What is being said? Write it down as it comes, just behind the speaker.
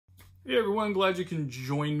Hey everyone, glad you can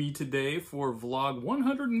join me today for vlog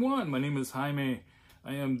 101. My name is Jaime.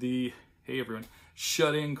 I am the, hey everyone,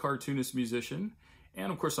 shut-in cartoonist musician.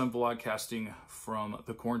 And of course I'm vlogcasting from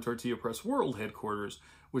the Tortilla Press World headquarters,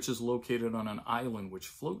 which is located on an island which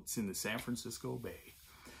floats in the San Francisco Bay.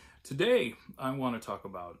 Today I want to talk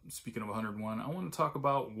about, speaking of 101, I want to talk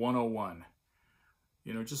about 101.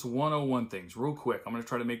 You know, just 101 things, real quick. I'm going to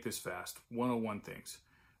try to make this fast. 101 things.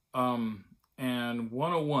 And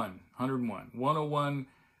 101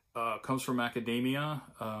 comes from academia.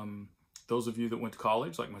 Those of you that went to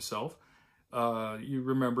college, like myself, you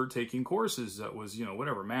remember taking courses that was, you know,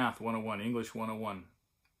 whatever, math 101, English 101,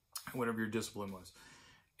 whatever your discipline was.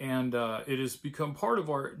 And it has become part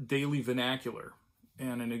of our daily vernacular.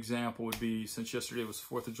 And an example would be, since yesterday was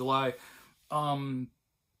 4th of July,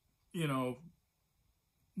 you know,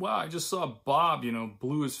 wow, I just saw Bob, you know,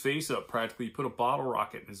 blew his face up practically. He put a bottle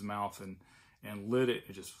rocket in his mouth and lit it.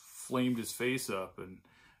 It just flamed his face up.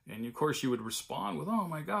 And of course you would respond with, oh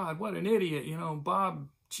my God, what an idiot. You know, Bob,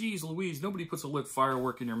 geez Louise, nobody puts a lit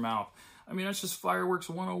firework in your mouth. I mean, that's just fireworks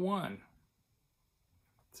 101.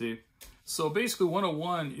 See? So basically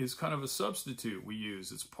 101 is kind of a substitute we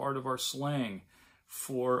use. It's part of our slang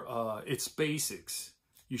for its basics.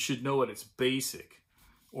 You should know it, it's basic.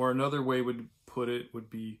 Or another way would put it would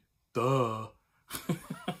be, duh.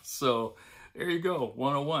 So there you go,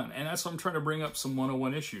 101. And that's why I'm trying to bring up some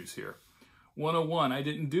 101 issues here. 101, I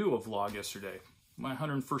didn't do a vlog yesterday. My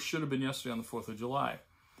 101st should have been yesterday on the 4th of July.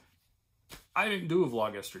 I didn't do a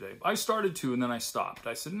vlog yesterday. I started to and then I stopped.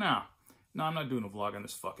 I said, no, I'm not doing a vlog on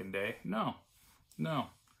this fucking day. No.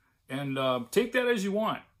 And take that as you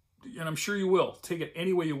want. And I'm sure you will. Take it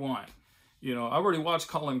any way you want. You know, I've already watched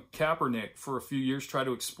Colin Kaepernick for a few years try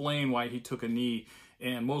to explain why he took a knee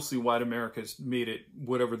and mostly white America's made it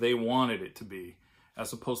whatever they wanted it to be,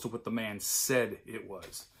 as opposed to what the man said it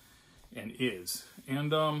was and is.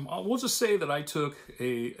 And we'll just say that I took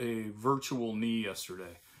a virtual knee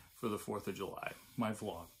yesterday for the 4th of July, my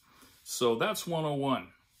vlog. So that's 101.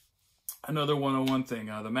 Another 101 thing,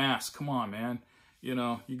 the mask. Come on, man. You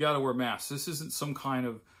know, you got to wear masks. This isn't some kind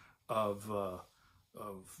of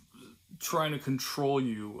trying to control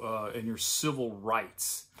you and your civil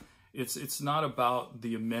rights. It's not about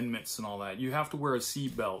the amendments and all that. You have to wear a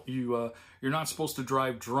seatbelt. You're not supposed to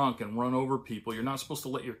drive drunk and run over people. You're not supposed to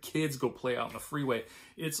let your kids go play out in the freeway.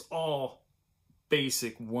 It's all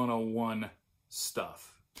basic 101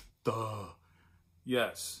 stuff. Duh.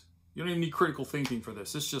 Yes. You don't even need critical thinking for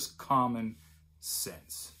this. It's just common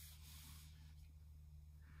sense.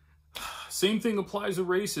 Same thing applies to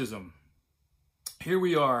racism. Here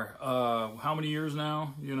we are, how many years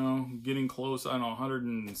now? You know, getting close, I don't know,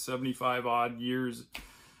 175 odd years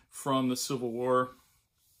from the Civil War,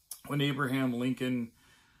 when Abraham Lincoln,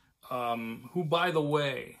 who, by the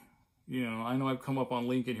way, you know, I know I've come up on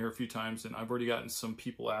Lincoln here a few times, and I've already gotten some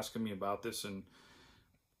people asking me about this and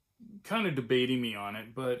kind of debating me on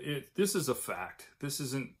it, but this is a fact. This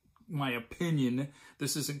isn't my opinion.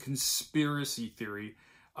 This isn't conspiracy theory.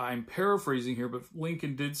 I'm paraphrasing here, but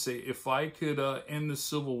Lincoln did say, if I could end the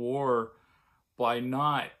Civil War by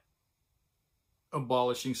not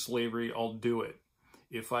abolishing slavery, I'll do it.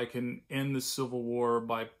 If I can end the Civil War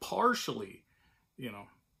by partially, you know,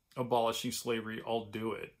 abolishing slavery, I'll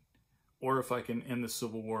do it. Or if I can end the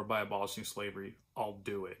Civil War by abolishing slavery, I'll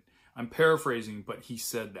do it. I'm paraphrasing, but he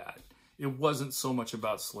said that. It wasn't so much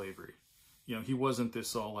about slavery. You know, he wasn't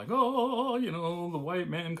this all like, oh, you know, the white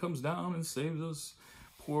man comes down and saves us.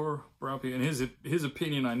 Poor brown people. And his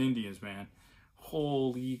opinion on Indians, man,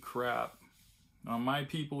 holy crap. On my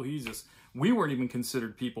people, we weren't even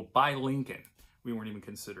considered people by Lincoln. We weren't even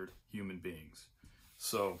considered human beings.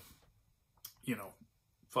 So, you know,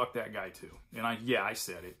 fuck that guy too. And I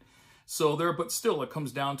said it. So but still, it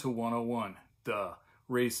comes down to 101. Duh.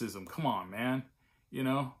 Racism. Come on, man. You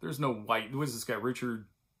know, there's no white. Who is this guy? Richard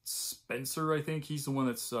Spencer, I think. He's the one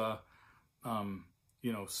that's,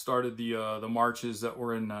 you know, started the marches that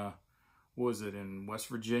were in, what was it, in West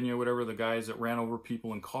Virginia, whatever, the guys that ran over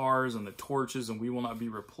people in cars and the torches and we will not be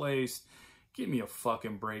replaced. Give me a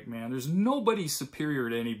fucking break, man. There's nobody superior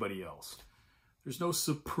to anybody else. There's no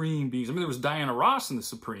supreme beings. I mean, there was Diana Ross in the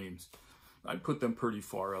Supremes. I'd put them pretty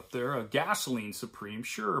far up there. A gasoline Supreme,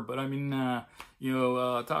 sure, but I mean, you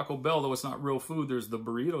know, Taco Bell, though it's not real food, there's the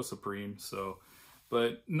Burrito Supreme, so...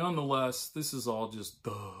 But nonetheless, this is all just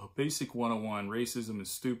basic 101. Racism is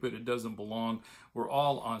stupid. It doesn't belong. We're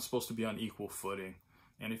all supposed to be on equal footing.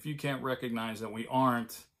 And if you can't recognize that we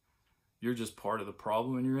aren't, you're just part of the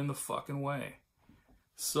problem and you're in the fucking way.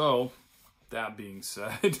 So, that being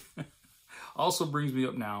said, also brings me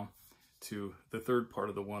up now to the third part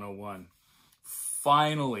of the 101.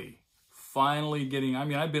 Finally, finally getting, I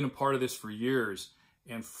mean, I've been a part of this for years,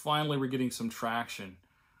 and finally we're getting some traction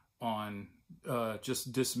on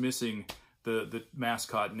just dismissing the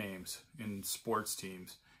mascot names in sports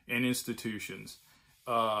teams and institutions.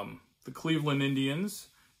 The Cleveland Indians,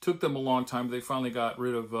 took them a long time, but they finally got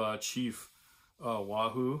rid of Chief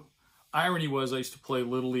Wahoo. Irony was I used to play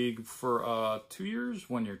Little League for 2 years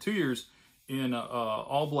in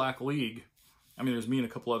all-black league. I mean, there's me and a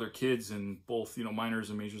couple other kids in both, minors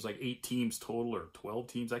and majors, like 8 teams total or 12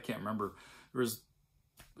 teams. I can't remember. It was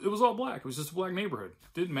all black. It was just a black neighborhood.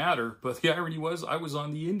 Didn't matter. But the irony was I was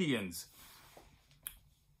on the Indians.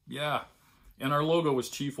 Yeah. And our logo was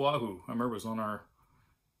Chief Wahoo. I remember it was on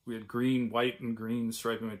we had green, white, and green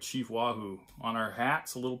striping with Chief Wahoo on our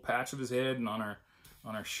hats, a little patch of his head, and on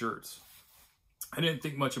our shirts. I didn't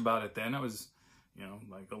think much about it then. I was,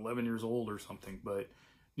 like 11 years old or something, but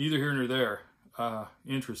neither here nor there.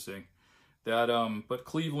 Interesting. But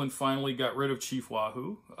Cleveland finally got rid of Chief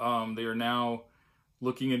Wahoo. They are now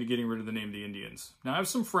looking into getting rid of the name of the Indians. Now, I have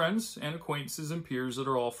some friends and acquaintances and peers that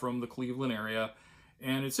are all from the Cleveland area,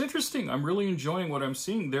 and it's interesting. I'm really enjoying what I'm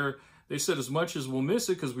seeing. They said, as much as we'll miss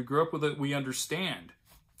it because we grew up with it, we understand.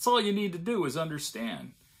 That's all you need to do is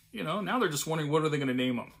understand. Now they're just wondering, what are they going to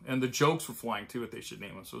name them? And the jokes were flying, too, what they should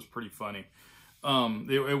name them, so it was pretty funny.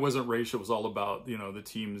 It wasn't racial. It was all about, the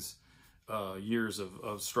team's years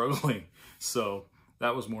of struggling. So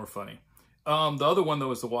that was more funny. The other one, though,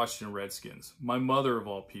 was the Washington Redskins. My mother, of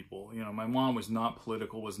all people, my mom was not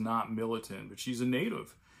political, was not militant, but she's a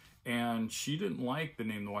native. And she didn't like the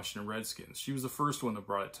name the Washington Redskins. She was the first one that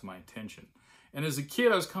brought it to my attention. And as a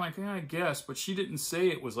kid, I was kind of like, yeah, I guess, but she didn't say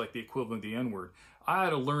it was like the equivalent of the N-word. I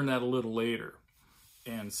had to learn that a little later.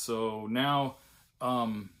 And so now,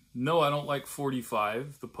 no, I don't like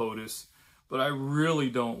 45, the POTUS, but I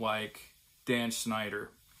really don't like Dan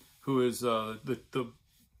Snyder, who is the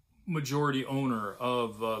majority owner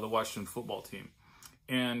of the Washington football team.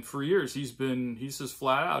 And for years, he's just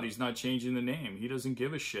flat out, he's not changing the name. He doesn't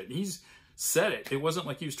give a shit. He's said it. It wasn't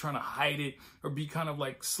like he was trying to hide it or be kind of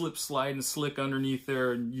like slip, slide, and slick underneath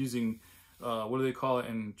there and using, what do they call it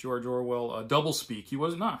in George Orwell, double speak. He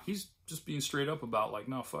wasn't, he's just being straight up about like,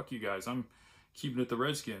 no, fuck you guys. I'm keeping it the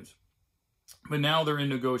Redskins. But now they're in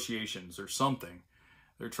negotiations or something.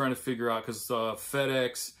 They're trying to figure out, because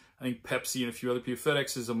FedEx, I think Pepsi and a few other people,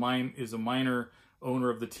 FedEx is a minor owner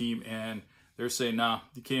of the team, and they're saying, nah,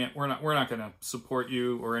 you can't, we're not going to support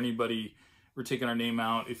you or anybody. We're taking our name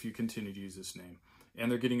out if you continue to use this name.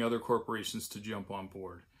 And they're getting other corporations to jump on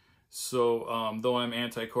board. So though I'm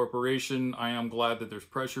anti-corporation, I am glad that there's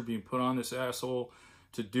pressure being put on this asshole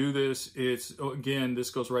to do this. It's, again,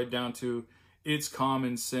 this goes right down to, it's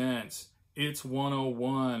common sense. It's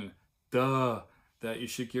 101. Duh, that you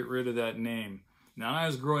should get rid of that name. Now, I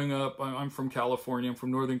was growing up, I'm from California. I'm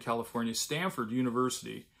from Northern California. Stanford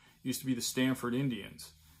University used to be the Stanford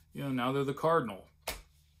Indians. Now they're the Cardinal.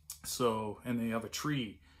 So, and they have a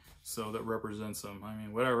tree so that represents them. I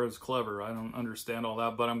mean, whatever, it's clever. I don't understand all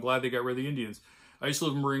that, but I'm glad they got rid of the Indians. I used to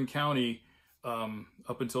live in Marin County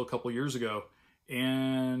up until a couple years ago,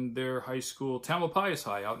 and their high school, Tamalpais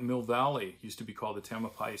High, out in Mill Valley, used to be called the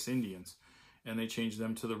Tamalpais Indians, and they changed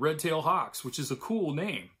them to the Red-Tailed Hawks, which is a cool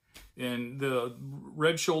name. And the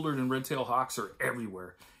red-shouldered and red-tailed hawks are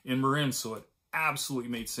everywhere in Marin, so it absolutely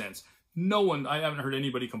made sense. No one, I haven't heard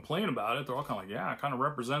anybody complain about it. They're all kind of like, yeah, it kind of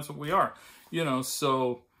represents what we are.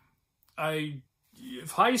 So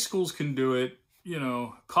if high schools can do it,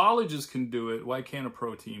 colleges can do it, why can't a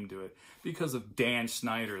pro team do it? Because of Dan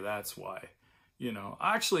Snyder, that's why.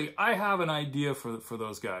 Actually, I have an idea for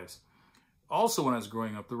those guys. Also, when I was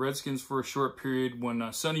growing up, the Redskins, for a short period,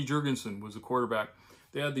 when Sonny Jurgensen was the quarterback,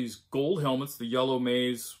 they had these gold helmets, the yellow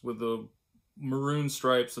maize with the maroon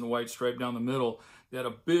stripes and a white stripe down the middle. They had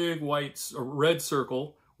a big red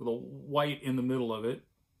circle with a white in the middle of it.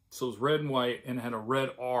 So it was red and white, and it had a red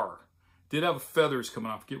R. Did have feathers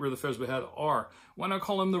coming off. Get rid of the feathers, but it had an R. Why not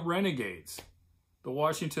call them the Renegades? The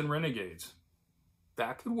Washington Renegades.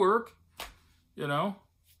 That could work, And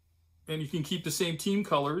you can keep the same team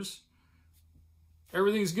colors.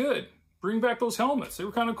 Everything's good. Bring back those helmets. They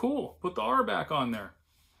were kind of cool. Put the R back on there.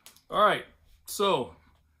 All right. So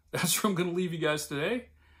that's where I'm going to leave you guys today.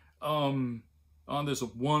 On this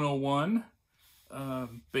 101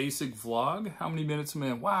 basic vlog. How many minutes am I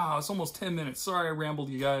in? Wow, it's almost 10 minutes. Sorry I rambled,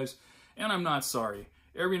 you guys. And I'm not sorry.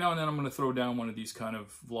 Every now and then I'm going to throw down one of these kind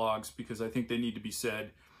of vlogs because I think they need to be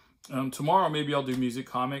said. Tomorrow maybe I'll do music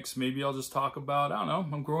comics. Maybe I'll just talk about, I don't know,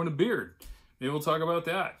 I'm growing a beard. Maybe we'll talk about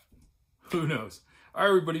that. Who knows? All right,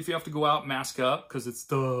 everybody, if you have to go out, mask up because it's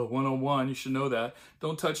the 101. You should know that.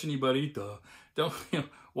 Don't touch anybody. Don't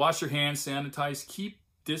wash your hands, sanitize. Keep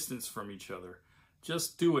distance from each other.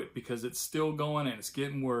 Just do it, because it's still going and it's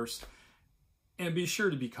getting worse. And be sure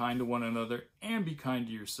to be kind to one another and be kind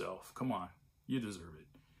to yourself. Come on, you deserve it.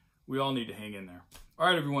 We all need to hang in there. All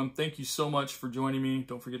right, everyone, thank you so much for joining me.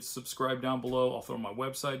 Don't forget to subscribe down below. I'll throw my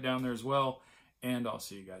website down there as well. And I'll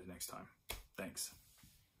see you guys next time. Thanks.